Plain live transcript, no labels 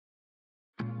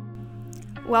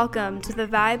Welcome to the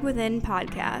Vibe Within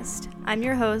podcast. I'm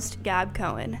your host, Gab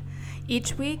Cohen.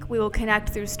 Each week, we will connect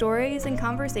through stories and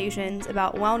conversations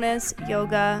about wellness,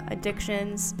 yoga,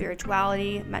 addictions,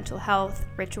 spirituality, mental health,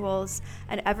 rituals,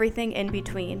 and everything in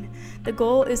between. The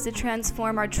goal is to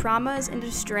transform our traumas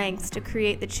into strengths to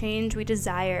create the change we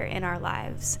desire in our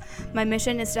lives. My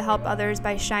mission is to help others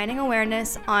by shining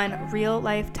awareness on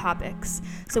real-life topics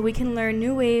so we can learn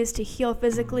new ways to heal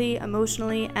physically,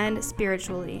 emotionally, and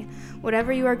spiritually.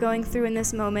 Whatever you are going through in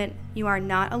this moment, you are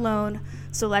not alone,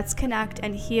 so let's connect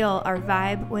and heal our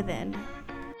vibe within.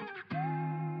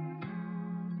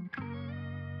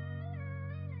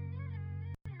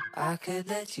 I could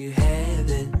let you have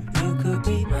it. You could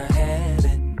be my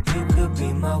heaven. You could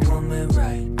be my woman,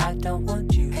 right? I don't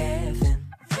want you having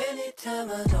anytime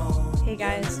alone. Hey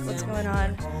guys, what's going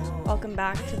on? Welcome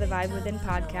back to the Vibe Within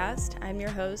podcast. I'm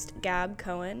your host, Gab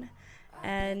Cohen,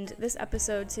 and this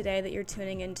episode today that you're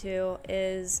tuning into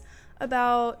is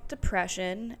about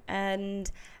depression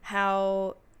and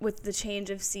how with the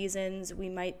change of seasons we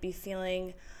might be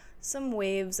feeling some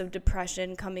waves of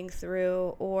depression coming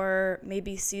through, or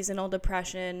maybe seasonal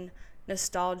depression,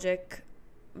 nostalgic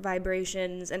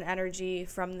vibrations and energy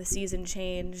from the season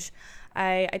change.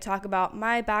 I talk about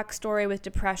my backstory with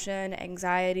depression,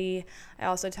 anxiety. I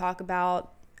also talk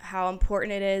about how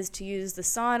important it is to use the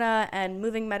sauna and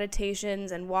moving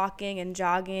meditations and walking and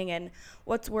jogging and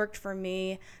what's worked for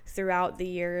me throughout the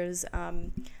years.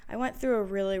 I went through a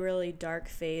really, really dark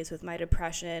phase with my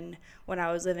depression when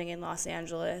I was living in Los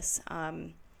Angeles.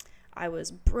 I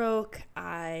was broke.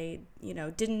 I,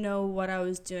 didn't know what I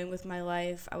was doing with my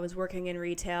life. I was working in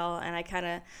retail, and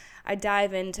I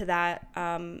dive into that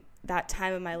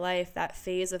time of my life, that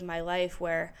phase of my life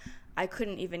where I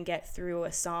couldn't even get through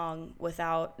a song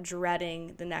without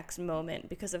dreading the next moment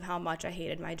because of how much I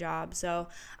hated my job. So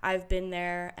I've been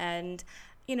there, and,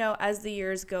 as the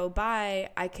years go by,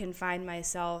 I can find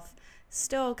myself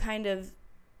still kind of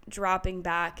dropping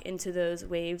back into those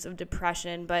waves of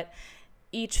depression, but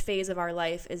each phase of our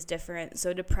life is different.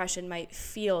 So depression might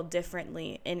feel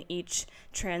differently in each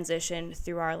transition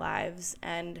through our lives.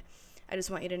 And I just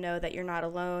want you to know that you're not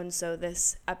alone. So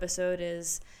this episode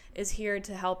is here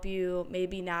to help you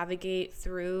maybe navigate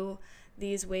through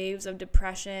these waves of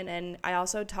depression. And I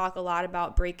also talk a lot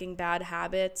about breaking bad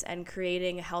habits and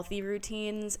creating healthy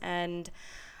routines and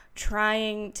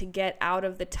trying to get out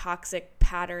of the toxic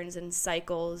patterns and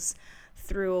cycles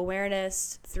through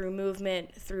awareness, through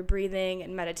movement, through breathing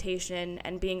and meditation,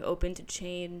 and being open to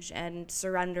change and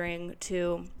surrendering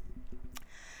to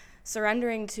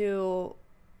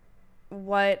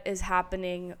what is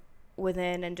happening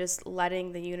within, and just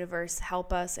letting the universe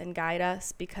help us and guide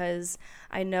us, because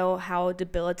I know how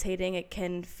debilitating it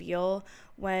can feel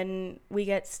when we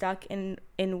get stuck in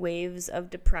waves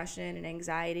of depression and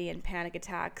anxiety and panic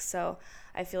attacks. So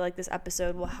I feel like this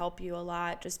episode will help you a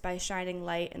lot just by shining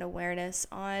light and awareness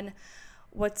on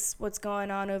what's going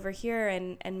on over here,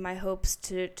 and my hopes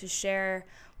to share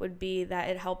would be that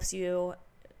it helps you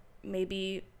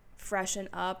maybe freshen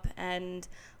up and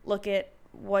look at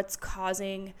what's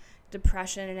causing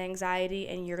depression and anxiety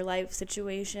in your life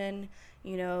situation,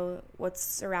 what's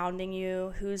surrounding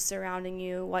you, who's surrounding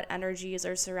you, what energies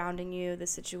are surrounding you, the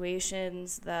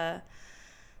situations, the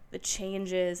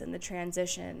changes and the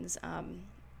transitions. I'm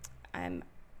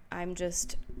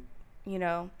just,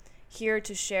 here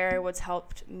to share what's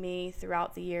helped me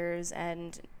throughout the years,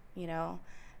 and,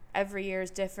 every year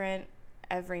is different.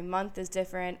 Every month is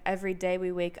different. Every day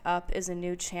we wake up is a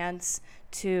new chance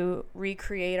to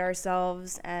recreate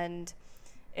ourselves, and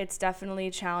it's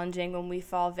definitely challenging when we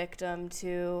fall victim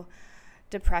to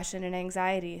depression and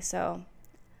anxiety. So,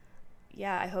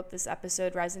 yeah, I hope this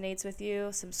episode resonates with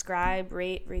you. Subscribe,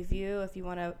 rate, review if you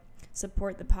want to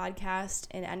support the podcast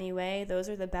in any way. Those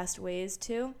are the best ways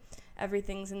to.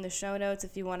 Everything's in the show notes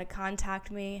if you want to contact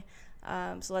me.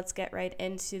 So let's get right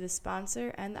into the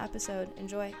sponsor and the episode.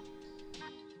 Enjoy.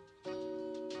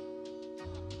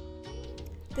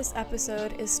 This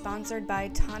episode is sponsored by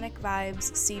Tonic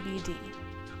Vibes CBD.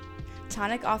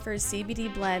 Tonic offers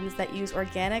CBD blends that use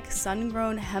organic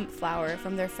sun-grown hemp flower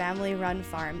from their family-run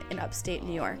farm in upstate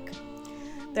New York.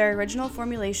 Their original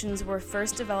formulations were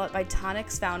first developed by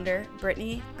Tonic's founder,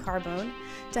 Brittany Carbone,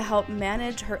 to help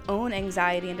manage her own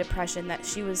anxiety and depression that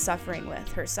she was suffering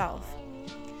with herself.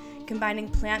 Combining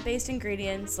plant-based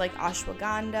ingredients like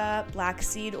ashwagandha, black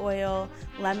seed oil,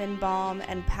 lemon balm,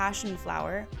 and passion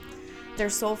flower, their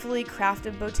soulfully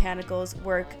crafted botanicals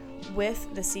work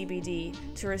with the CBD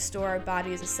to restore our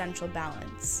body's essential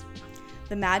balance.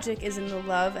 The magic is in the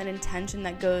love and intention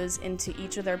that goes into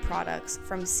each of their products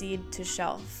from seed to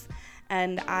shelf.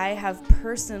 And I have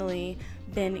personally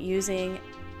been using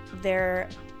their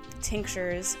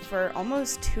tinctures for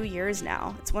almost 2 years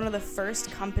now. It's one of the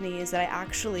first companies that I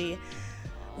actually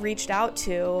reached out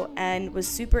to and was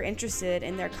super interested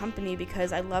in their company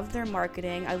because I loved their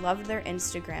marketing, I loved their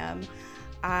Instagram.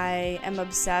 I am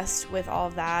obsessed with all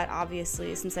of that,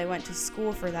 obviously, since I went to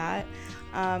school for that.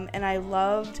 And I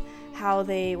loved how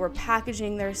they were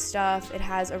packaging their stuff. It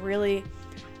has a really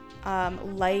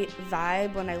light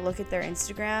vibe when I look at their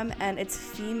Instagram, and it's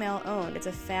female owned. It's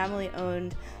a family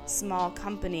owned small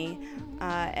company,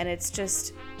 and it's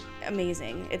just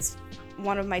amazing. It's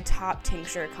one of my top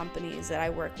tincture companies that I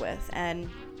work with, and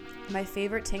my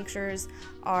favorite tinctures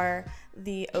are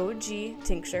the OG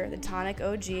tincture, the tonic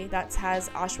OG, that has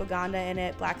ashwagandha in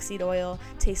it, black seed oil,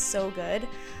 tastes so good.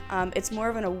 It's more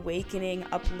of an awakening,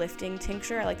 uplifting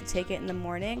tincture. I like to take it in the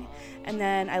morning. And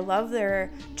then I love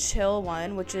their chill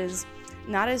one, which is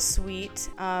not as sweet.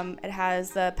 It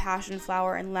has the passion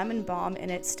flower and lemon balm in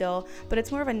it still, but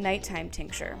it's more of a nighttime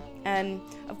tincture. And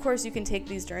of course you can take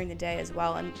these during the day as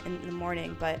well in the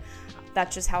morning, but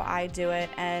that's just how I do it,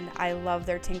 and I love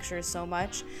their tinctures so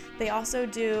much. They also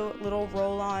do little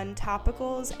roll-on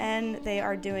topicals, and they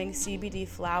are doing CBD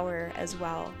flower as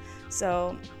well.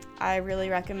 So I really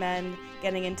recommend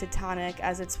getting into Tonic,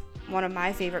 as it's one of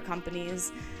my favorite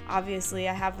companies. Obviously,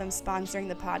 I have them sponsoring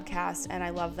the podcast, and I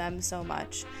love them so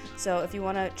much. So if you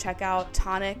want to check out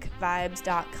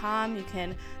tonicvibes.com, you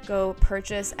can go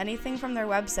purchase anything from their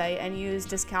website and use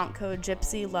discount code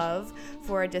GYPSYLOVE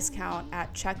for a discount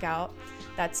at checkout.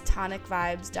 That's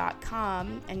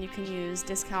tonicvibes.com, and you can use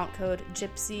discount code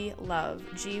GYPSYLOVE,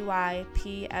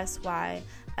 GYPSYLOVE,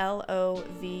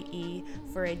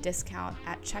 for a discount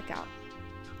at checkout.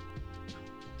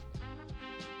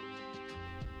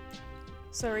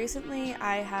 So recently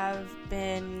I have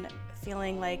been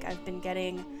feeling like I've been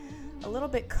getting a little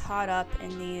bit caught up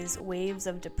in these waves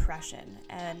of depression,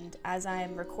 and as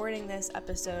I'm recording this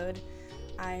episode,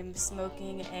 I'm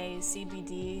smoking a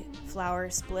CBD flower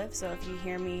spliff, so if you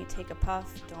hear me take a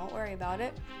puff, don't worry about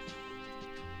it.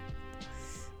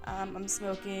 I'm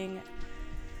smoking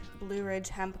Blue Ridge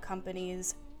Hemp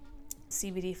Company's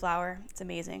CBD flower. It's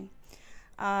amazing.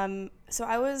 So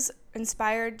I was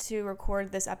inspired to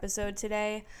record this episode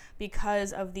today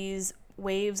because of these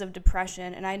waves of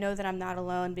depression, and I know that I'm not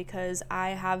alone because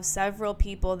I have several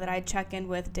people that I check in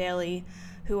with daily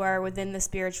who are within the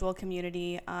spiritual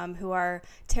community, who are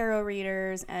tarot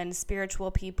readers and spiritual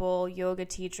people, yoga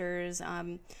teachers,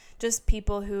 just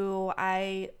people who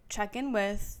I check in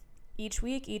with each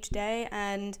week, each day,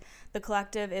 and the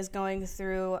collective is going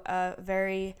through a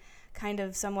very kind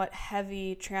of somewhat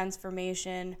heavy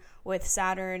transformation with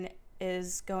Saturn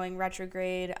is going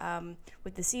retrograde,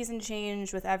 with the season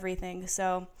change, with everything.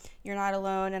 So you're not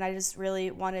alone, and I just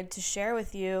really wanted to share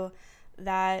with you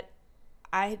that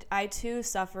I too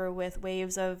suffer with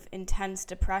waves of intense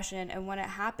depression, and when it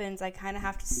happens, I kind of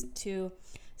have to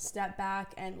step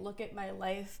back and look at my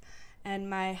life and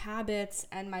my habits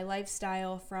and my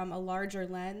lifestyle from a larger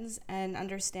lens and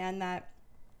understand that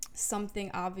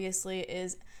something obviously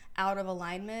is out of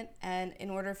alignment, and in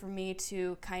order for me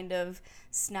to kind of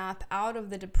snap out of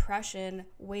the depression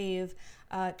wave,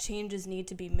 changes need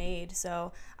to be made.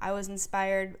 So I was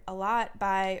inspired a lot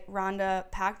by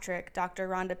Rhonda Patrick, Dr.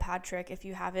 Rhonda Patrick. If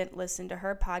you haven't listened to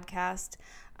her podcast,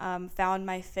 Found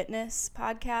My Fitness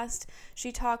podcast,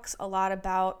 she talks a lot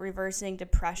about reversing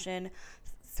depression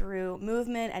through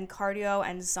movement and cardio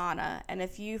and sauna. And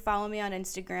if you follow me on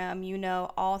Instagram, you know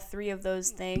all three of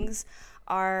those things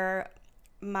are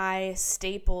my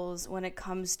staples when it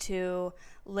comes to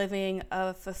living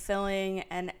a fulfilling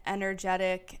and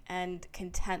energetic and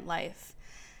content life.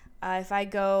 If I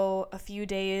go a few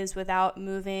days without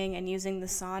moving and using the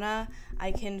sauna,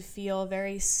 I can feel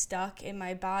very stuck in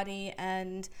my body,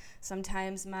 and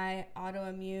sometimes my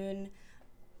autoimmune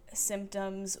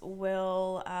symptoms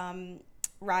will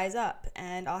rise up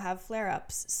and I'll have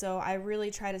flare-ups. So I really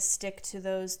try to stick to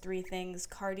those three things: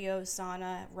 cardio,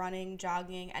 sauna, running,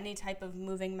 jogging, any type of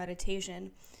moving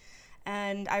meditation.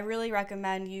 And I really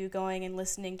recommend you going and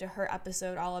listening to her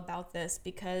episode all about this,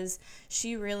 because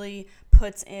she really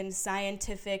puts in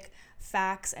scientific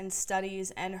facts and studies,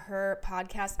 and her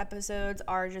podcast episodes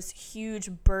are just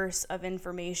huge bursts of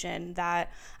information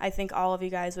that I think all of you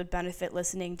guys would benefit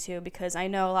listening to, because I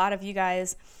know a lot of you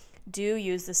guys do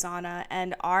use the sauna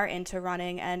and are into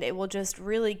running, and it will just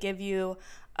really give you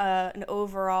an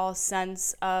overall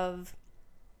sense of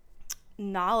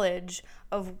knowledge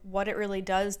of what it really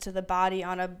does to the body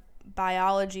on a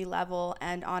biology level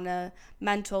and on a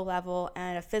mental level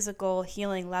and a physical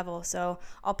healing level. So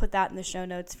I'll put that in the show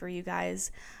notes for you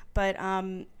guys. But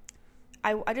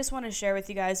I just want to share with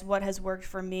you guys what has worked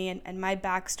for me and my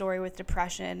backstory with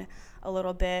depression a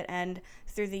little bit and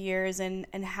through the years and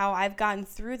how I've gotten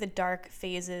through the dark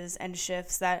phases and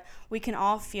shifts that we can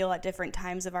all feel at different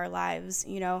times of our lives.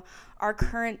 You know, our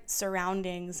current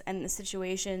surroundings and the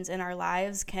situations in our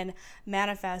lives can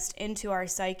manifest into our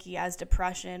psyche as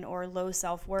depression or low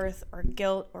self-worth or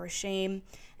guilt or shame,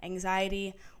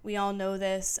 anxiety. We all know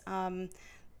this.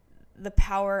 The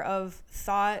power of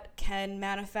thought can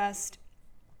manifest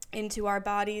into our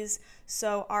bodies.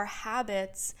 So our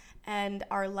habits and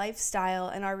our lifestyle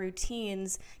and our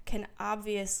routines can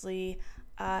obviously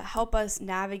help us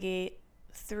navigate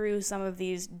through some of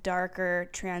these darker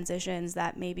transitions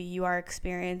that maybe you are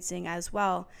experiencing as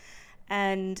well.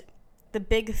 And the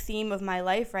big theme of my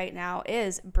life right now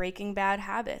is breaking bad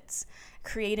habits,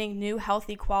 creating new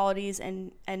healthy qualities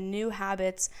and new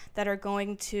habits that are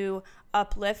going to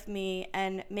uplift me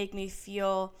and make me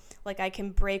feel like I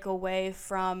can break away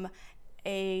from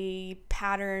a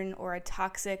pattern or a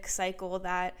toxic cycle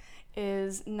that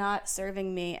is not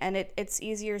serving me. And it's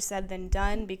easier said than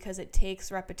done because it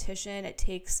takes repetition, it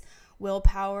takes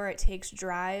willpower, it takes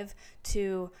drive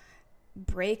to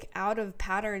break out of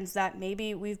patterns that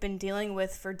maybe we've been dealing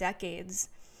with for decades.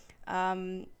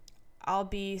 I'll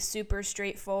be super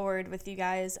straightforward with you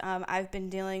guys. I've been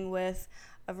dealing with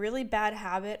a really bad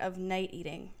habit of night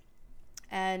eating.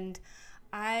 And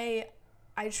I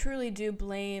truly do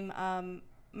blame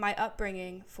my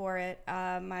upbringing for it,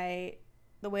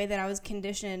 the way that I was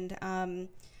conditioned.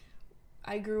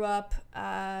 I grew up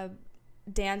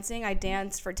dancing. I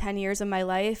danced for 10 years of my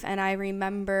life, and I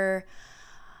remember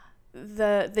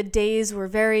the days were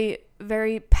very,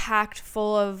 very packed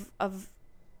full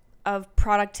of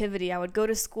productivity. I would go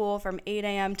to school from 8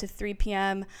 a.m. to 3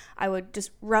 p.m. I would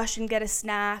just rush and get a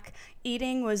snack.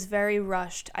 Eating was very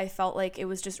rushed. I felt like it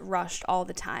was just rushed all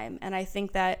the time. And I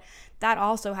think that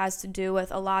also has to do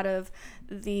with a lot of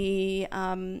the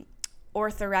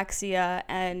orthorexia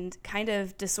and kind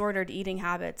of disordered eating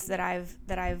habits that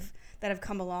have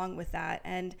come along with that.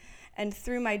 And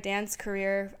through my dance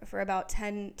career for about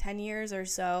 10 years or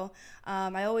so,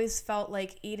 I always felt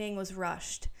like eating was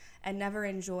rushed and never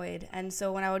enjoyed. And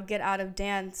so when I would get out of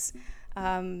dance,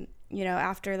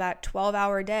 after that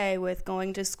 12-hour day with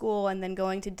going to school and then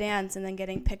going to dance and then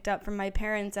getting picked up from my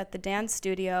parents at the dance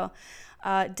studio,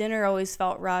 dinner always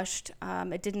felt rushed.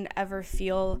 It didn't ever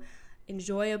feel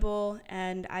enjoyable.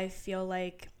 And I feel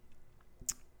like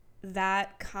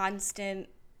that constant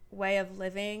way of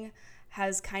living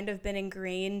has kind of been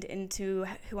ingrained into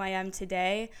who I am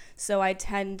today. So I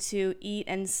tend to eat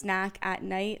and snack at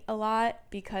night a lot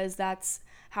because that's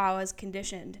how I was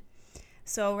conditioned.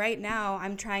 So right now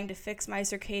I'm trying to fix my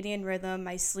circadian rhythm,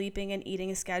 my sleeping and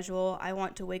eating schedule. I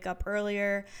want to wake up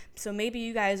earlier. So maybe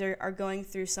you guys are going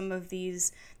through some of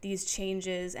these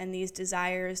changes and these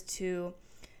desires to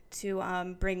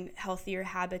bring healthier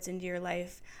habits into your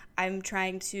life. I'm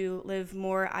trying to live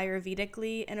more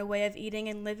Ayurvedically in a way of eating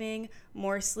and living,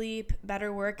 more sleep,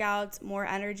 better workouts, more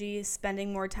energy,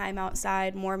 spending more time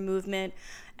outside, more movement,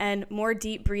 and more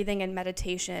deep breathing and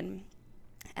meditation.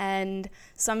 And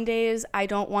some days I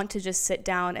don't want to just sit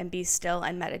down and be still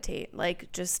and meditate.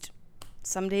 Like, just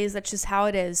some days that's just how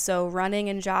it is. So running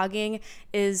and jogging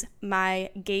is my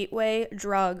gateway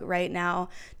drug right now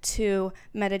to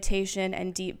meditation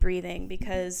and deep breathing,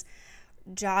 because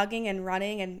jogging and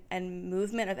running and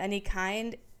movement of any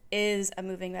kind is a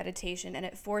moving meditation, and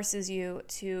it forces you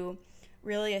to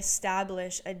really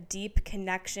establish a deep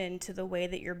connection to the way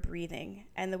that you're breathing.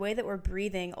 And the way that we're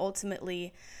breathing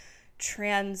ultimately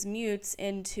transmutes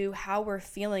into how we're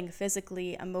feeling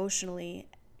physically, emotionally,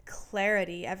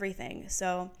 clarity, everything.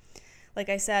 So like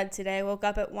I said, today I woke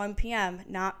up at 1 p.m.,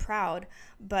 not proud,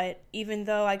 but even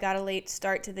though I got a late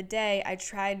start to the day, I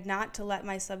tried not to let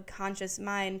my subconscious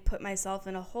mind put myself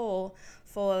in a hole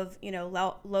full of,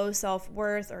 low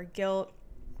self-worth or guilt.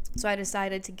 So I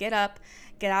decided to get up,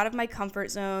 get out of my comfort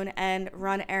zone, and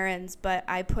run errands. But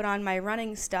I put on my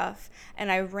running stuff and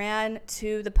I ran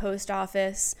to the post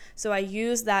office. So I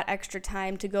used that extra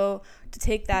time to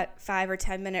take that 5 or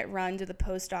 10 minute run to the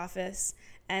post office.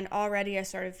 And already I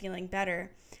started feeling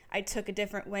better. I took a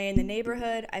different way in the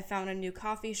neighborhood. I found a new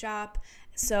coffee shop.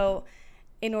 So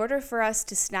in order for us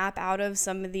to snap out of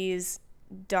some of these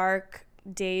dark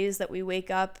days that we wake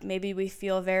up, maybe we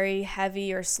feel very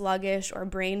heavy or sluggish or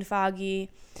brain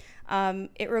foggy,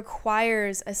 it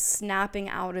requires a snapping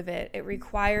out of it. It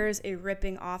requires a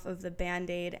ripping off of the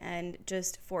Band-Aid and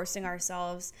just forcing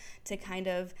ourselves to kind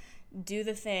of do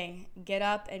the thing, get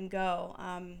up and go.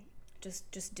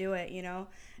 Just do it,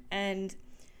 and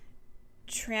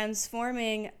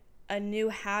transforming a new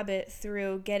habit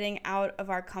through getting out of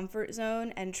our comfort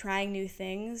zone and trying new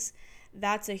things,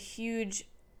 that's a huge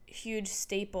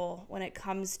staple when it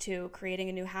comes to creating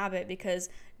a new habit, because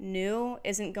new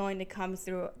isn't going to come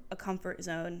through a comfort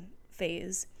zone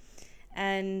phase.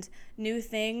 And new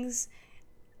things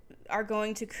are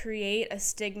going to create a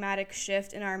stigmatic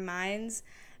shift in our minds,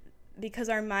 because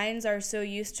our minds are so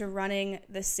used to running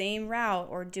the same route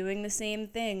or doing the same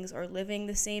things or living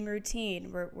the same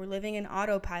routine. We're living in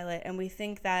autopilot, and we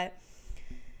think that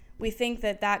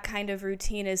kind of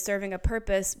routine is serving a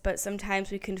purpose, but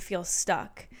sometimes we can feel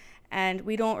stuck. And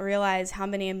we don't realize how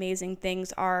many amazing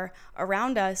things are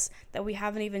around us that we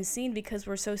haven't even seen, because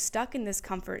we're so stuck in this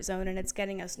comfort zone and it's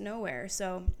getting us nowhere.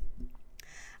 So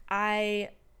I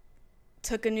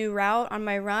took a new route on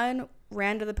my run,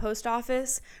 ran to the post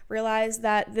office, realized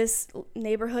that this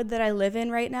neighborhood that I live in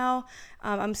right now,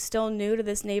 I'm still new to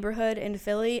this neighborhood in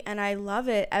Philly, and I love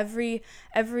it.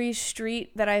 Every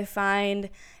street that I find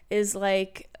is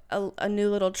like a new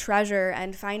little treasure,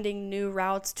 and finding new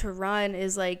routes to run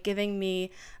is like giving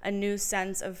me a new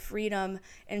sense of freedom,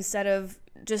 instead of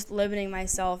just limiting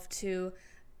myself to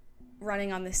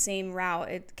running on the same route.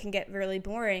 It can get really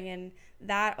boring, and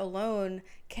that alone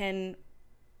can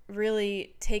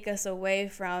really take us away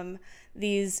from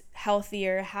these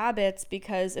healthier habits,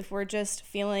 because if we're just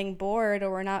feeling bored or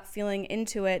we're not feeling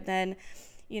into it, then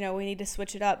we need to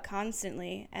switch it up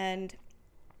constantly. And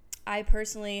I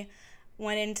personally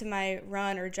went into my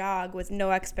run or jog with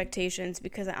no expectations,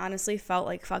 because I honestly felt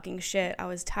like fucking shit. I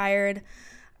was tired.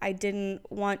 I didn't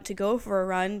want to go for a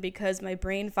run because my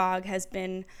brain fog has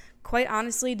been quite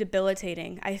honestly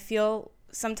debilitating.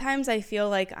 Sometimes I feel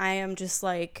like I am just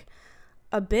like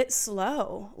a bit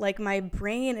slow. Like my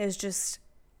brain is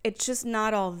it's just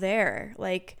not all there.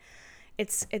 Like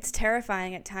it's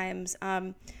terrifying at times.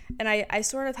 And I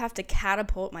sort of have to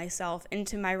catapult myself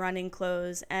into my running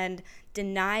clothes and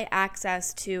deny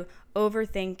access to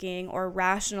overthinking or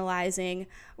rationalizing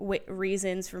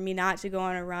reasons for me not to go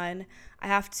on a run. I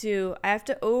have to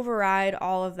override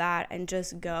all of that and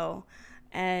just go.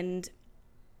 And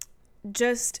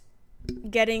just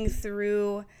getting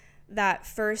through that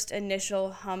first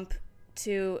initial hump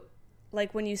to,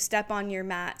 like, when you step on your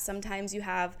mat, sometimes you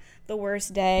have the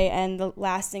worst day and the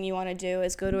last thing you want to do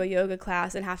is go to a yoga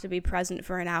class and have to be present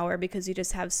for an hour, because you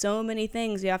just have so many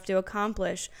things you have to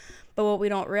accomplish. But what we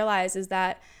don't realize is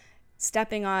that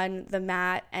stepping on the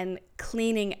mat and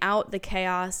cleaning out the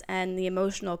chaos and the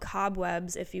emotional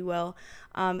cobwebs, if you will,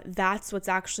 that's what's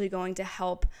actually going to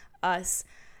help us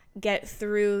get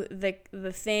through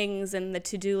the things and the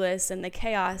to-do lists and the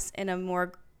chaos in a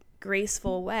more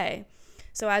graceful way.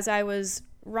 So as I was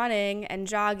running and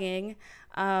jogging,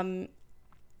 I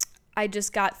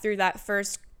just got through that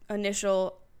first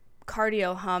initial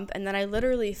cardio hump, and then I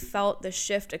literally felt the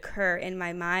shift occur in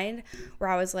my mind, where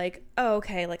I was like, oh,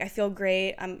 okay, like I feel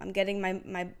great. I'm getting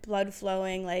my blood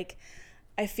flowing. Like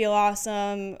I feel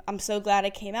awesome. I'm so glad I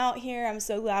came out here. I'm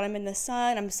so glad I'm in the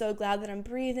sun. I'm so glad that I'm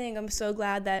breathing. I'm so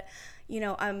glad that,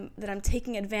 I'm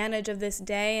taking advantage of this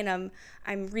day, and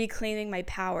I'm reclaiming my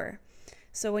power.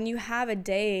 So when you have a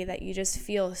day that you just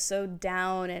feel so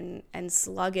down and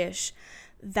sluggish,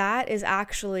 that is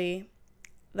actually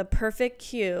the perfect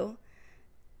cue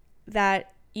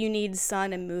that you need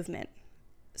sun and movement.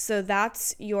 So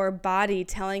that's your body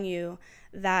telling you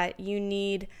that you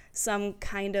need some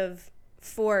kind of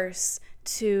force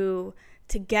to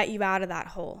get you out of that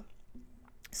hole.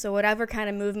 So whatever kind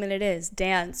of movement it is,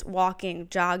 dance, walking,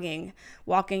 jogging,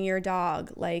 walking your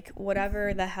dog, like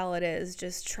whatever the hell it is,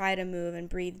 just try to move and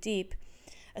breathe deep.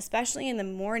 Especially in the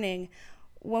morning,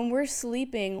 when we're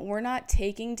sleeping, we're not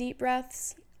taking deep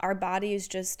breaths. Our body is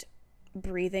just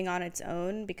breathing on its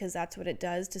own, because that's what it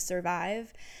does to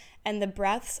survive. And the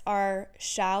breaths are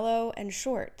shallow and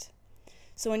short.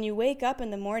 So when you wake up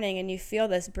in the morning and you feel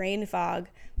this brain fog,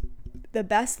 the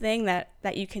best thing that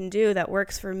you can do that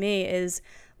works for me is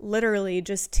literally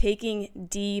just taking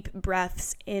deep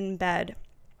breaths in bed.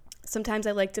 Sometimes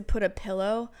I like to put a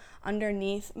pillow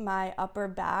underneath my upper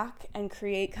back and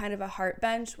create kind of a heart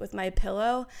bench with my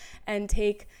pillow, and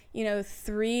take,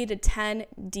 3 to 10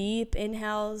 deep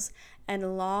inhales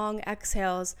and long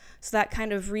exhales. So that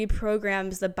kind of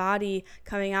reprograms the body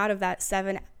coming out of that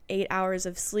 7-8 hours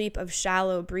of sleep of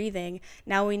shallow breathing.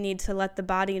 Now we need to let the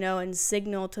body know and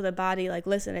signal to the body, like,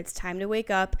 listen, it's time to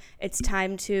wake up. It's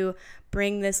time to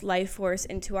bring this life force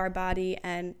into our body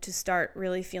and to start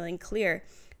really feeling clear.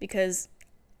 Because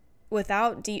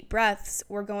without deep breaths,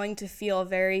 we're going to feel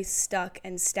very stuck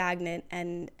and stagnant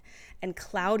and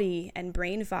cloudy and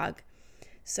brain fog.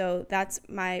 So that's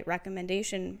my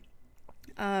recommendation.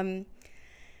 So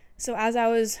as I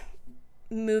was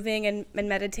moving and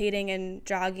meditating and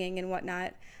jogging and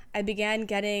whatnot, I began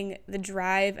getting the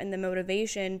drive and the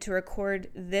motivation to record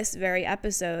this very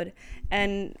episode.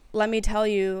 And let me tell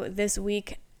you, this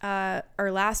week,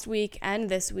 or last week and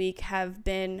this week have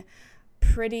been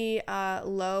pretty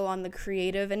low on the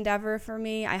creative endeavor for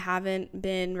me. I haven't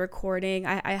been recording.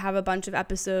 I have a bunch of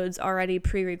episodes already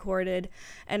pre-recorded,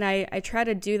 and I try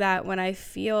to do that when I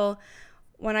feel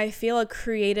a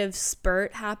creative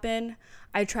spurt happen.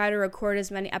 I try to record as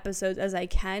many episodes as I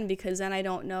can, because then I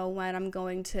don't know when I'm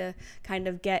going to kind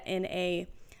of get in a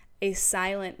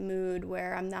silent mood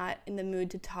where I'm not in the mood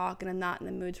to talk and I'm not in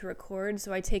the mood to record.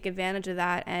 So I take advantage of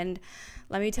that. And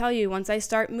let me tell you, once I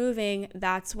start moving,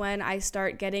 that's when I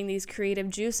start getting these creative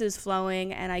juices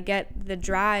flowing, and I get the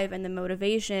drive and the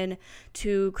motivation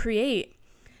to create.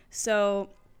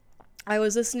 So I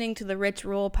was listening to the Rich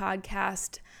Roll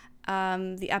podcast.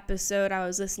 The episode I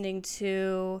was listening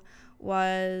to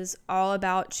was all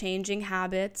about changing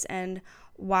habits and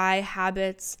why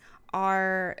habits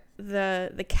are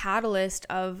the catalyst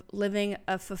of living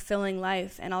a fulfilling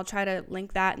life. And I'll try to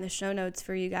link that in the show notes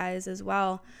for you guys as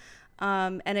well.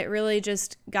 And it really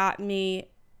just got me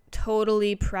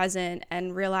totally present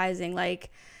and realizing,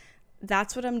 like,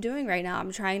 that's what I'm doing right now.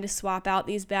 I'm trying to swap out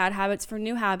these bad habits for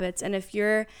new habits. And if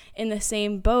you're in the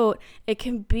same boat, it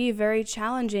can be very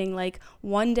challenging. Like,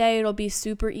 one day it'll be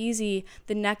super easy.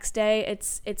 The next day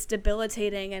it's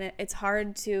debilitating, and it's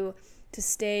hard to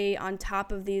stay on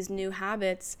top of these new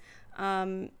habits.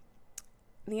 For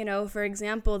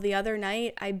example, the other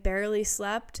night I barely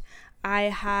slept. I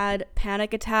had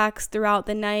panic attacks throughout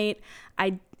the night.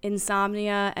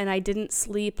 Insomnia, and I didn't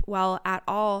sleep well at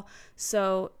all.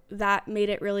 So that made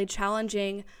it really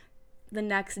challenging the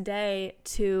next day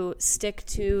to stick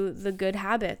to the good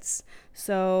habits.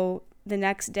 So the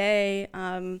next day,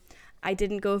 I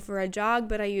didn't go for a jog,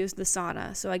 but I used the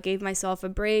sauna. So I gave myself a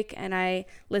break, and I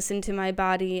listened to my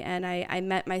body, and I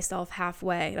met myself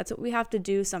halfway. That's what we have to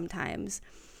do sometimes.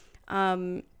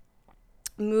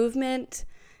 Movement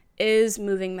is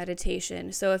moving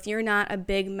meditation. So if you're not a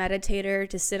big meditator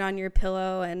to sit on your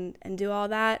pillow and do all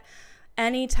that,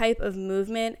 any type of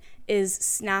movement is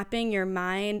snapping your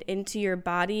mind into your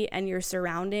body and your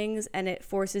surroundings, and it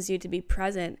forces you to be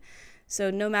present. So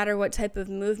no matter what type of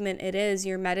movement it is,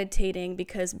 you're meditating,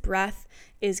 because breath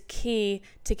is key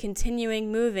to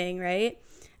continuing moving, right?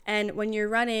 And when you're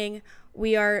running,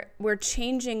 we're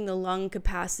changing the lung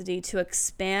capacity to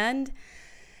expand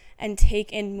and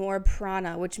take in more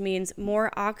prana, which means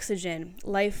more oxygen,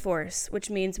 life force, which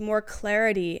means more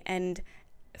clarity and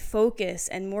focus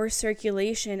and more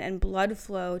circulation and blood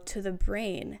flow to the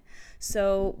brain.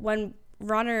 So when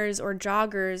runners or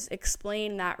joggers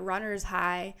explain that runner's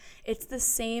high, it's the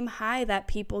same high that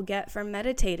people get from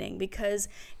meditating, because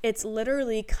it's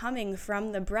literally coming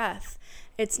from the breath.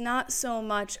 It's not so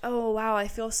much, oh, wow, I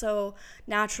feel so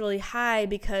naturally high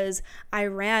because I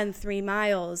ran 3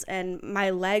 miles and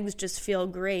my legs just feel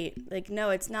great. Like,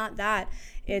 no, it's not that.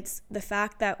 It's the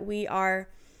fact that we are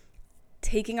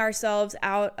taking ourselves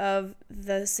out of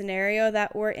the scenario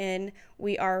that we're in.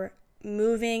 We are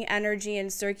moving energy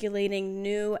and circulating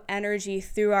new energy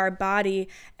through our body,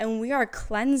 and we are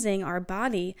cleansing our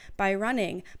body by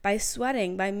running, by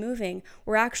sweating, by moving.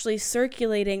 We're actually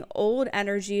circulating old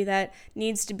energy that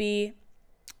needs to be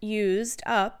used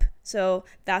up. So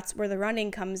that's where the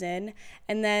running comes in.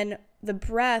 And then the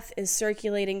breath is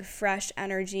circulating fresh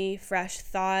energy, fresh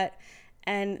thought,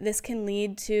 and this can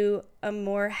lead to a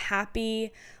more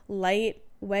happy, light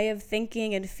way of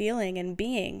thinking and feeling and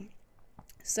being.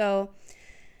 So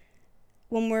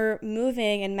when we're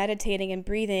moving and meditating and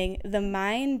breathing, the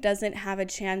mind doesn't have a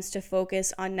chance to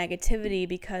focus on negativity,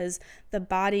 because the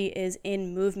body is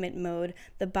in movement mode.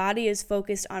 The body is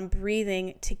focused on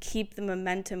breathing to keep the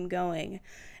momentum going.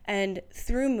 And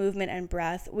through movement and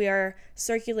breath, we are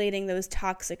circulating those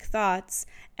toxic thoughts,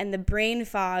 and the brain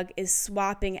fog is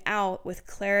swapping out with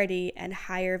clarity and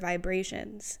higher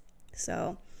vibrations.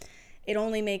 So it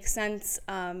only makes sense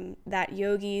that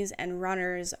yogis and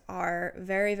runners are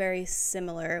very, very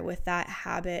similar with that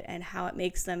habit and how it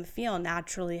makes them feel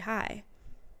naturally high.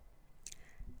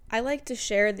 I like to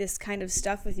share this kind of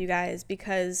stuff with you guys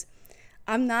because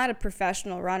I'm not a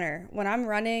professional runner. When I'm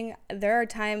running, there are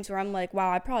times where I'm like,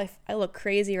 wow, I look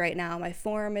crazy right now. My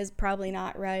form is probably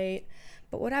not right,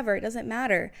 but whatever, it doesn't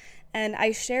matter. And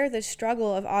I share the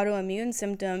struggle of autoimmune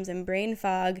symptoms and brain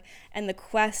fog and the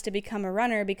quest to become a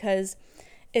runner, because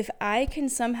if I can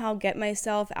somehow get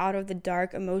myself out of the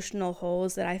dark emotional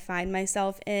holes that I find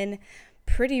myself in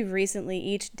pretty recently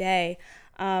each day,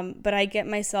 but I get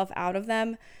myself out of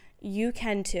them, you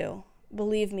can too.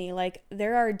 Believe me, like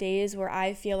there are days where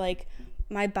I feel like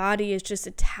my body is just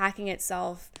attacking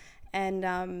itself,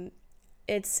 and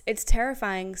it's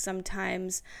terrifying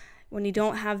sometimes when you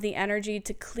don't have the energy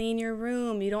to clean your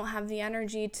room, you don't have the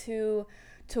energy to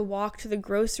walk to the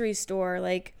grocery store.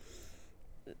 Like,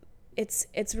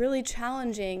 it's really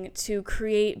challenging to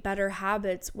create better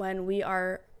habits when we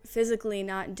are physically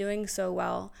not doing so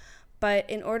well. But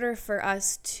in order for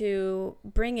us to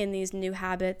bring in these new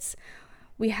habits,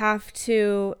 we have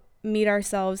to meet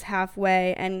ourselves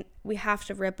halfway, and we have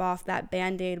to rip off that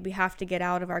Band-Aid. We have to get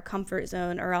out of our comfort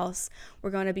zone, or else we're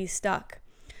going to be stuck.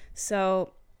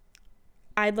 So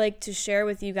I'd like to share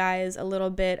with you guys a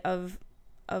little bit of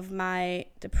my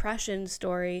depression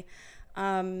story.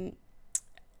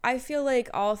 I feel like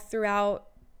all throughout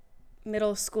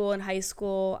middle school and high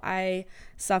school, I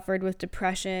suffered with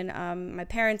depression. My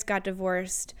parents got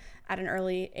divorced at an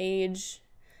early age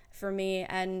for me,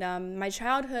 and my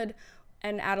childhood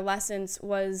and adolescence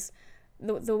was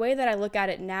the way that I look at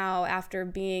it now, after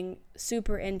being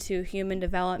super into human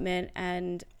development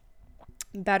and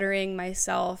bettering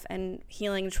myself and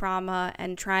healing trauma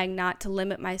and trying not to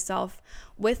limit myself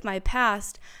with my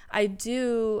past. I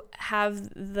do have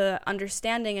the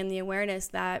understanding and the awareness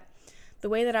that the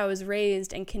way that I was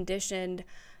raised and conditioned,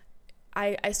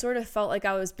 I sort of felt like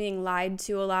I was being lied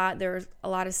to a lot. There were a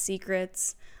lot of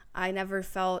secrets. I never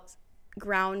felt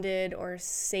grounded or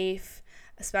safe,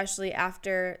 especially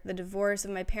after the divorce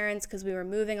of my parents, because we were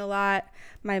moving a lot.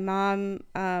 My mom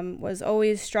was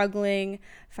always struggling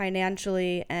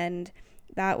financially, and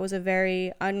that was a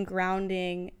very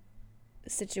ungrounding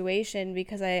situation,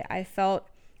 because I felt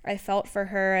for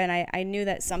her, and I knew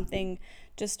that something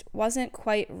just wasn't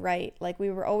quite right. Like,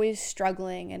 we were always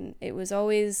struggling, and it was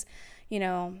always,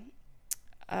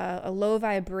 a low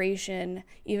vibration,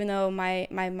 even though my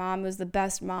mom was the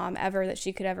best mom ever that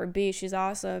she could ever be. She's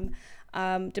awesome.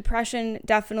 Depression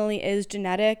definitely is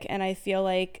genetic, and I feel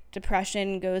like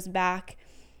depression goes back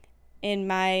in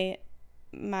my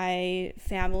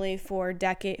family for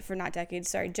generations.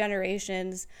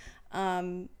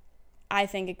 I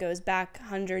think it goes back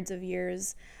hundreds of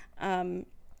years. And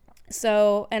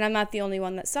I'm not the only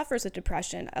one that suffers with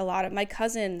depression. A lot of my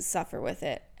cousins suffer with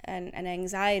it and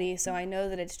anxiety, so I know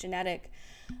that it's genetic.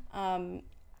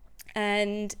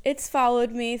 And it's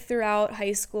followed me throughout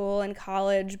high school and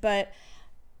college, but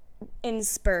in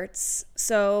spurts.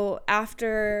 So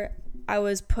after I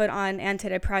was put on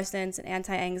antidepressants and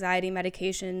anti-anxiety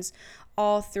medications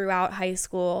all throughout high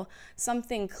school,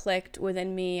 something clicked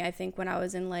within me, I think, when I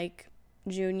was in like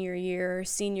junior year,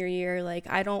 senior year. Like,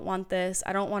 I don't want this.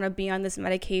 I don't want to be on this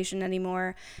medication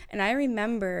anymore. And I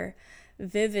remember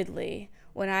vividly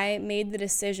when I made the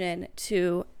decision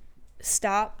to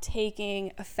stop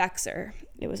taking Effexor.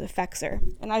 It was Effexor.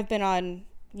 And I've been on,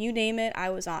 you name it, I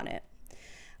was on it.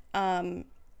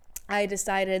 I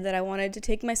decided that I wanted to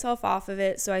take myself off of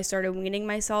it, so I started weaning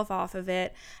myself off of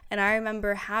it. And I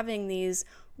remember having these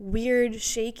weird,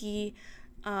 shaky,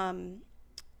 kind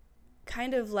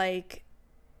of like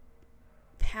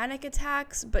panic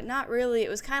attacks, but not really. It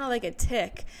was kind of like a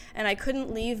tic, and I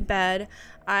couldn't leave bed.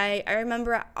 I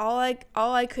remember all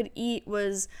I could eat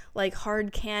was like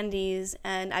hard candies,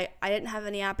 and I didn't have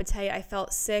any appetite. I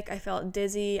felt sick. I felt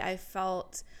dizzy.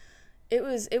 It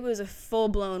was a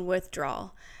full-blown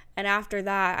withdrawal. And after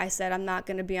that, I said, I'm not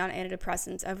going to be on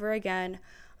antidepressants ever again.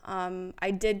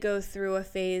 I did go through a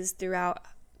phase throughout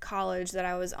college that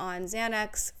I was on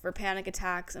Xanax for panic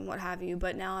attacks and what have you,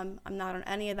 but now I'm not on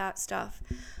any of that stuff.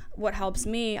 What helps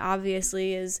me,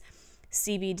 obviously, is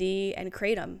CBD and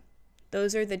kratom.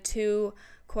 Those are the two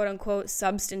quote-unquote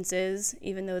substances,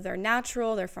 even though they're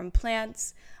natural, they're from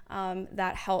plants,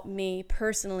 that help me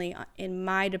personally in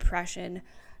my depression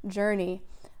journey.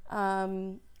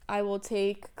 I will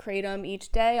take kratom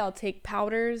each day. I'll take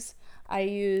powders. I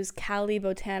use Cali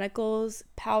Botanicals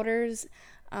powders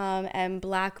and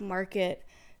Black Market.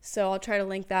 So I'll try to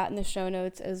link that in the show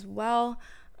notes as well.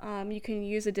 You can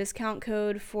use a discount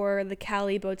code for the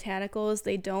Cali Botanicals.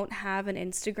 They don't have an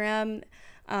Instagram.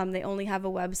 They only have a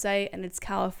website, and it's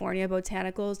California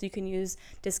Botanicals. You can use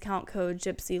discount code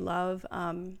Gypsy Love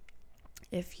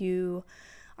if you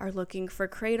are looking for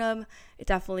kratom. It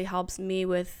definitely helps me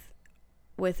with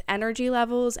energy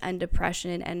levels and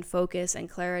depression and focus and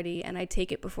clarity, and I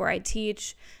take it before I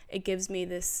teach. It gives me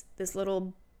this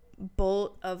little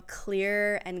bolt of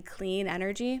clear and clean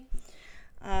energy.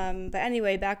 But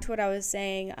anyway, back to what I was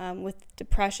saying with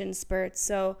depression spurts.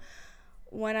 So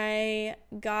when I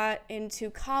got into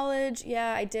college,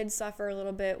 I did suffer a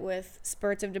little bit with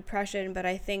spurts of depression, but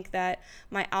I think that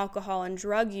my alcohol and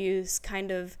drug use kind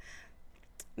of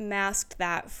masked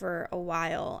that for a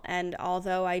while. And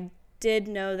although I did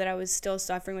know that I was still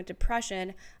suffering with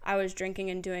depression, I was drinking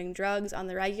and doing drugs on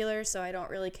the regular, so I don't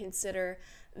really consider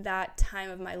that time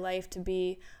of my life to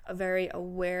be a very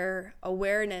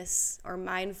awareness or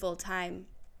mindful time.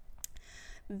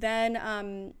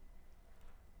 Then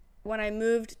when I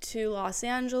moved to Los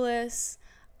Angeles,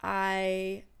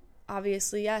 I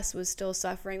obviously, yes, was still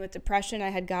suffering with depression.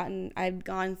 I'd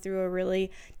gone through a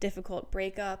really difficult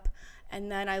breakup,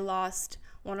 and then I lost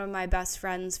one of my best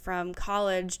friends from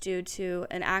college due to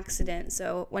an accident.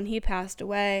 So when he passed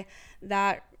away,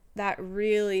 that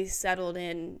really settled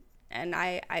in, and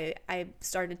I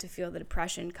started to feel the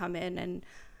depression come in. And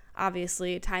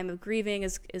obviously a time of grieving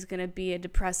is going to be a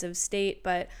depressive state,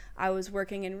 but I was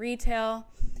working in retail.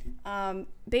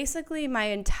 Basically my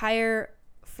entire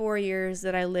 4 years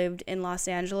that I lived in Los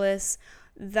Angeles,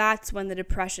 that's when the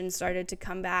depression started to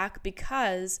come back,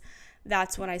 because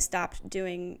that's when I stopped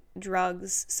doing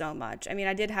drugs so much. I mean,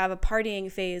 I did have a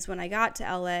partying phase when I got to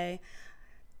LA,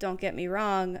 don't get me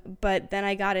wrong, but then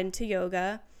I got into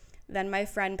yoga. Then my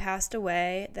friend passed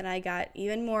away. Then I got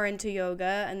even more into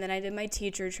yoga, and then I did my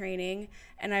teacher training,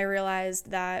 and I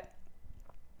realized that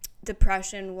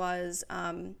depression was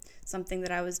something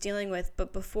that I was dealing with.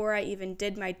 But before I even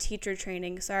did my teacher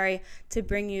training, sorry to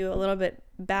bring you a little bit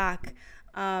back,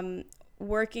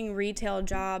 working retail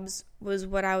jobs was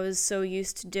what I was so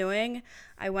used to doing.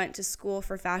 I went to school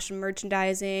for fashion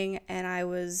merchandising, and I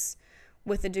was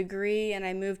with a degree, and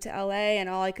I moved to LA, and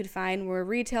all I could find were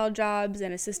retail jobs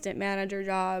and assistant manager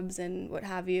jobs and what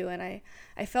have you. And I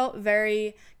felt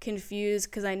very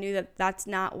confused, because I knew that that's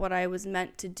not what I was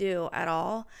meant to do at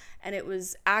all. And it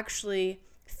was actually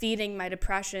feeding my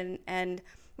depression. And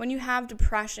when you have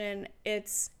depression,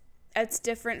 it's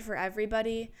different for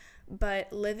everybody,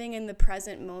 but living in the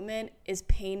present moment is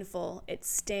painful. It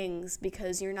stings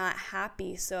because you're not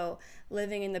happy. So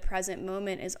living in the present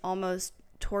moment is almost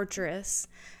torturous.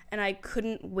 And I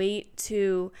couldn't wait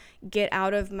to get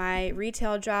out of my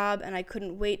retail job, and I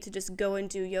couldn't wait to just go and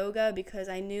do yoga, because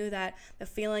I knew that the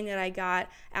feeling that I got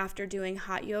after doing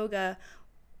hot yoga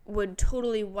would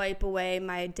totally wipe away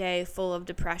my day full of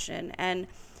depression. And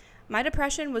my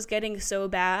depression was getting so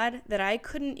bad that I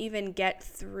couldn't even get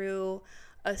through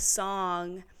a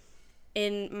song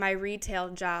in my retail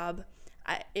job.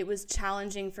 It was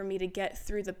challenging for me to get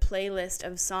through the playlist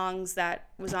of songs that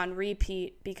was on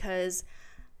repeat, because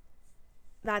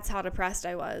that's how depressed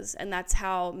I was, and that's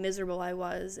how miserable I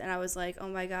was. And I was like, oh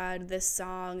my God, this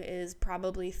song is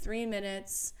probably 3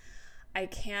 minutes. I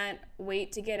can't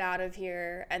wait to get out of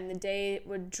here. And the day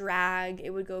would drag.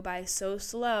 It would go by so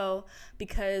slow,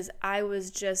 because I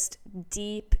was just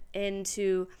deep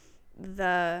into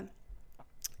the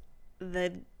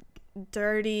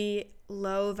dirty,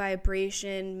 low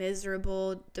vibration,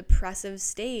 miserable, depressive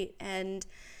state. And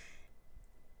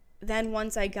then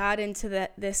once I got into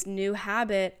this new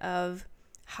habit of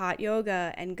hot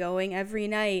yoga and going every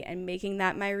night and making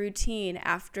that my routine,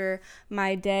 after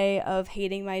my day of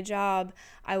hating my job,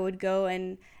 I would go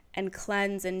and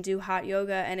cleanse and do hot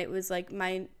yoga. And it was like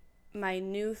my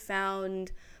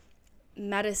newfound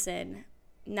medicine,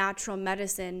 natural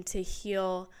medicine to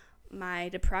heal my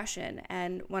depression.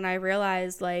 And when I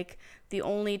realized, like, the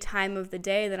only time of the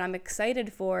day that I'm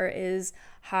excited for is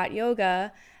hot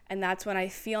yoga, and that's when I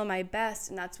feel my best,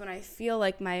 and that's when I feel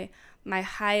like my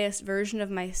highest version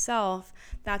of myself,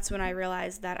 that's when I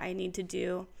realized that I need to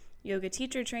do yoga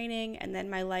teacher training. And then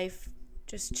my life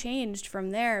just changed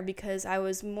from there, because I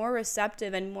was more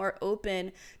receptive and more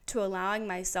open to allowing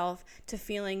myself to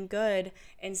feeling good,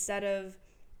 instead of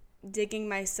digging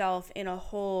myself in a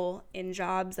hole in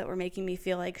jobs that were making me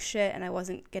feel like shit, and I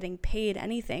wasn't getting paid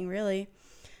anything really.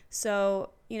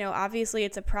 So, obviously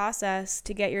it's a process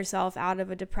to get yourself out of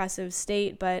a depressive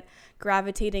state, but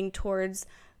gravitating towards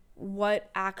what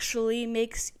actually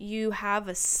makes you have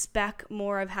a speck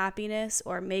more of happiness,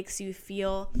 or makes you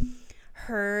feel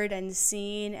heard and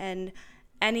seen, and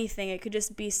anything. It could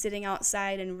just be sitting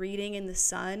outside and reading in the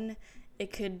sun.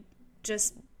 It could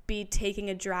just be taking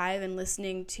a drive and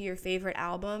listening to your favorite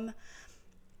album.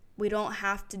 We don't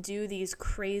have to do these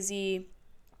crazy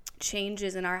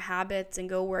changes in our habits and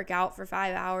go work out for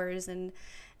 5 hours and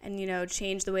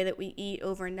change the way that we eat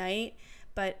overnight.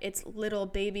 But it's little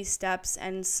baby steps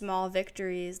and small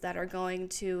victories that are going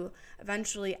to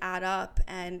eventually add up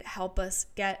and help us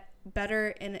get better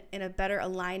in a better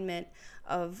alignment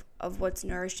of what's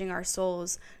nourishing our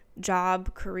souls,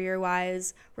 job,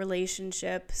 career-wise,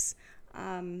 relationships.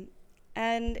 And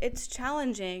it's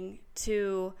challenging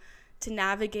to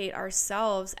navigate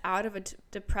ourselves out of a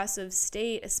depressive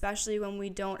state, especially when we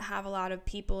don't have a lot of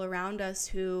people around us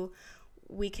who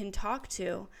we can talk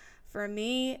to. For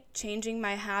me, changing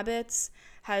my habits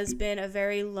has been a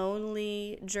very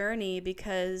lonely journey,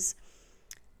 because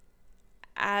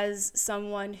as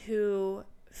someone who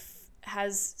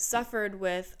has suffered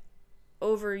with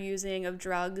overusing of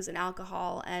drugs and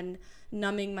alcohol and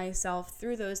numbing myself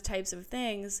through those types of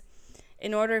things,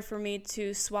 in order for me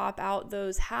to swap out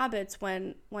those habits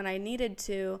when I needed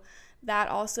to, that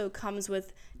also comes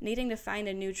with needing to find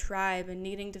a new tribe and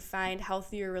needing to find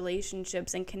healthier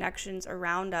relationships and connections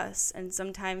around us. And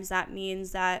sometimes that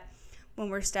means that when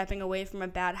we're stepping away from a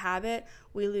bad habit,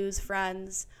 we lose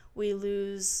friends, we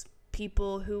lose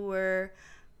people who were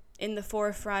in the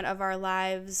forefront of our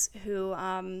lives, who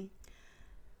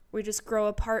we just grow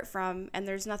apart from, and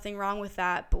there's nothing wrong with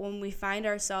that. But when we find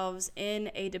ourselves in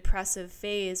a depressive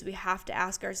phase, we have to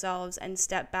ask ourselves and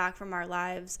step back from our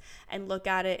lives and look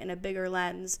at it in a bigger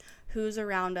lens. Who's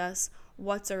around us?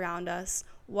 What's around us?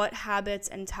 What habits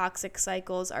and toxic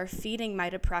cycles are feeding my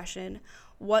depression?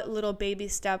 What little baby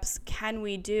steps can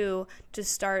we do to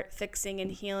start fixing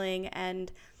and healing? And,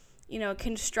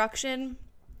 construction,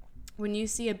 when you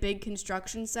see a big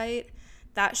construction site,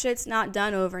 that shit's not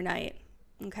done overnight.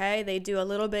 Okay, they do a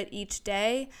little bit each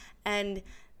day, and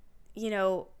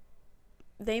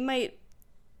they might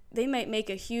make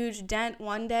a huge dent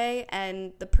one day,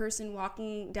 and the person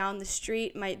walking down the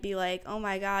street might be like, oh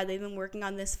my God, they've been working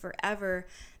on this forever,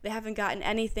 they haven't gotten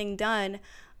anything done.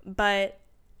 But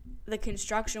the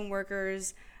construction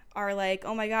workers are like,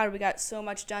 oh my God, we got so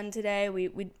much done today,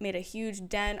 we made a huge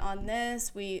dent on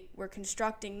this, we're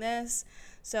constructing this.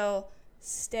 So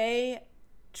stay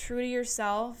true to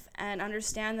yourself and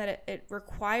understand that it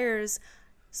requires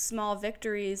small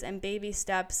victories and baby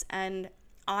steps, and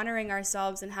honoring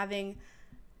ourselves and having,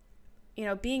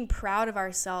 being proud of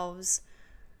ourselves.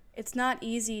 It's not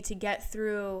easy to get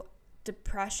through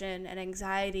depression and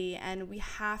anxiety, and we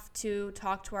have to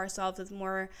talk to ourselves with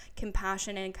more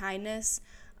compassion and kindness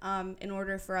in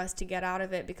order for us to get out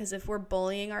of it. Because if we're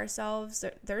bullying ourselves,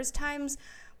 there's times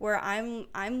where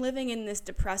I'm living in this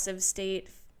depressive state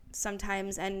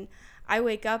sometimes, and I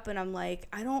wake up and I'm like,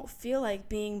 I don't feel like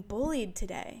being bullied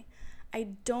today. I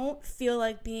don't feel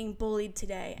like being bullied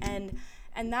today. And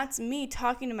that's me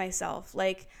talking to myself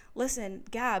like, listen,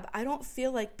 Gab, I don't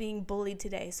feel like being bullied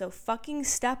today. So fucking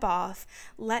step off.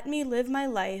 Let me live my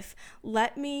life.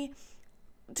 Let me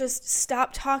just stop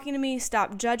talking to me.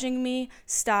 Stop judging me.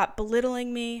 Stop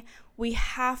belittling me. We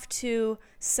have to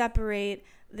separate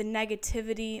the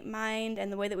negativity mind and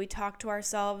the way that we talk to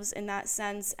ourselves in that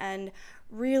sense, and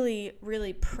really,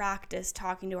 really practice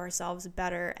talking to ourselves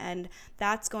better. And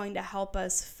that's going to help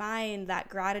us find that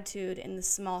gratitude in the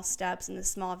small steps and the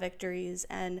small victories,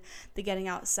 and the getting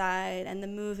outside and the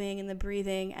moving and the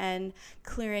breathing and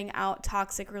clearing out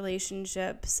toxic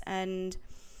relationships, and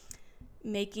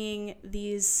making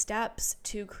these steps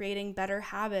to creating better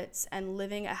habits and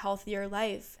living a healthier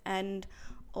life, and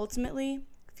ultimately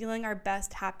feeling our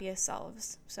best, happiest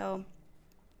selves. So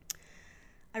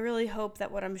I really hope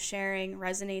that what I'm sharing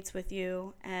resonates with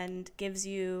you and gives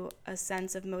you a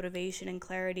sense of motivation and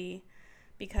clarity,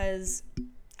 because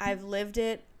I've lived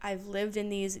it. I've lived in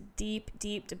these deep,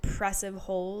 deep depressive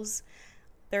holes.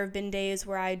 There have been days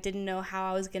where I didn't know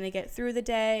how I was going to get through the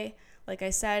day. Like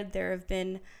I said, there have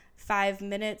been 5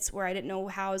 minutes where I didn't know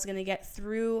how I was going to get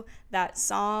through that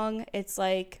song. It's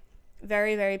like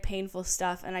very, very painful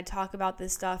stuff. And I talk about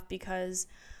this stuff because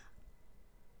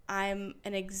I'm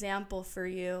an example for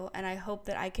you, and I hope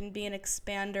that I can be an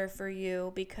expander for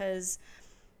you, because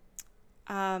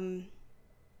I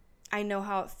know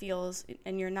how it feels,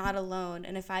 and you're not alone.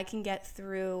 And if I can get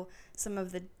through some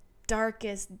of the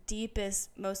darkest,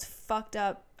 deepest, most fucked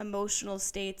up emotional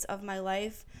states of my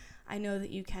life, I know that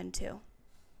you can too.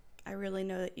 I really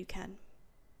know that you can.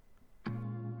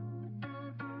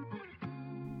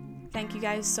 Thank you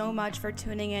guys so much for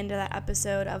tuning in to that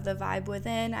episode of The Vibe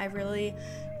Within. I really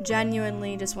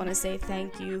genuinely just want to say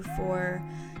thank you for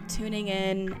tuning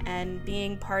in and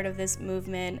being part of this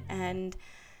movement. And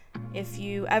if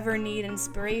you ever need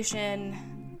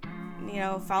inspiration,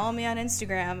 follow me on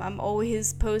Instagram. I'm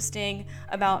always posting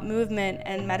about movement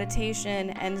and meditation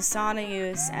and sauna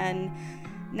use. And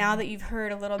now that you've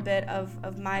heard a little bit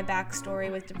of my backstory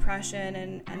with depression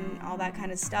and all that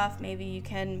kind of stuff, maybe you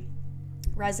can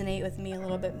resonate with me a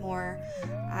little bit more.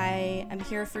 I am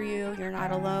here for you. You're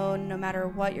not alone. No matter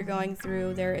what you're going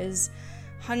through, there is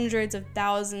hundreds of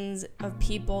thousands of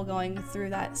people going through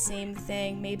that same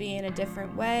thing, maybe in a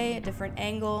different way, a different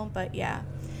angle. But yeah,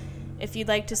 if you'd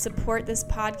like to support this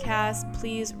podcast,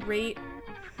 please rate,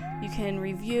 You can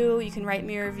review, you can write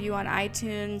me a review on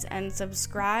iTunes and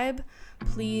subscribe.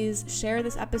 Please share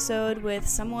this episode with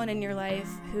someone in your life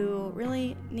who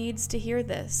really needs to hear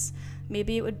this.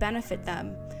 Maybe it would benefit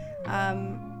them.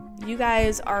 You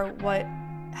guys are what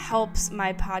helps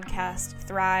my podcast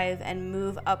thrive and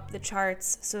move up the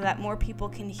charts so that more people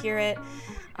can hear it.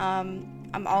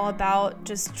 I'm all about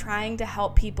just trying to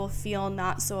help people feel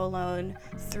not so alone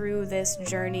through this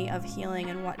journey of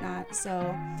healing and whatnot.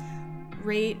 So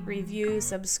rate, review,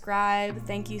 subscribe.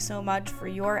 Thank you so much for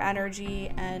your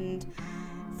energy and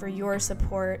for your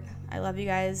support. I love you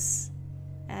guys,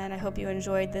 and I hope you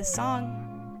enjoyed this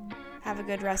song. Have a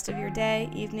good rest of your day,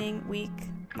 evening, week.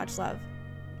 Much love.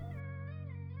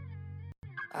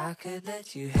 I could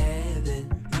let you have it.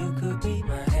 You could be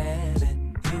my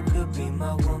heaven. You could be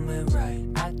my woman, right?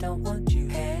 I don't want you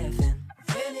having.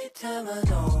 Anytime I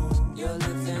know you're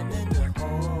living in the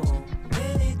hole.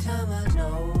 Anytime I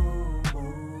know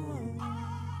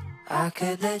I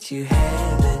could let you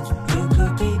have it. You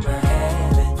could be my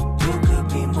heaven. You could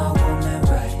be my woman,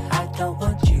 right? I don't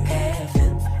want you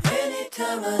having.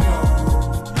 Anytime I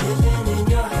know living in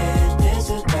your head, there's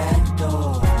a back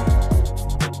door.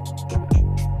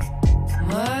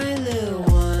 My little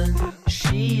one,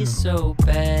 she is so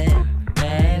bad,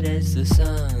 bad as the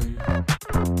sun.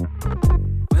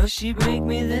 Will she break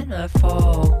me, then I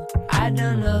fall? I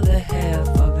don't know the half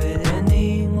of it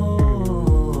anymore.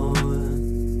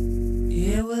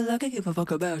 Yeah, well, I could give a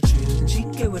fuck about you, and she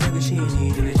can get whatever she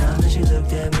need. Every time that she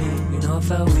looked at me, you know I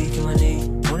felt weak in my knee.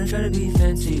 Wanna try to be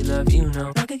fancy, love, you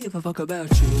know I could give a fuck about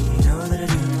you. You know that I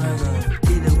do my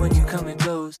role. Either when you come in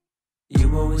close,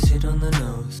 you always hit on the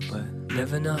nose, but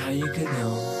never know how you could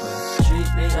know. But treat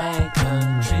me like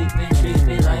a, treat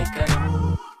me like a.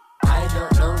 I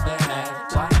don't know the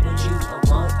half. Why would you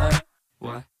want her?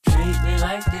 What? Treat me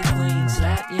like the queen.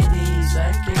 Slap your knees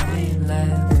like your queen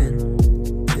laughing.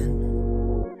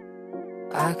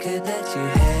 I could let you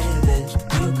have it.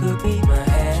 You could be my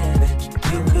heaven.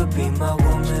 You could be my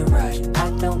woman, right? I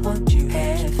don't want you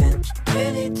having.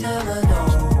 Anytime I know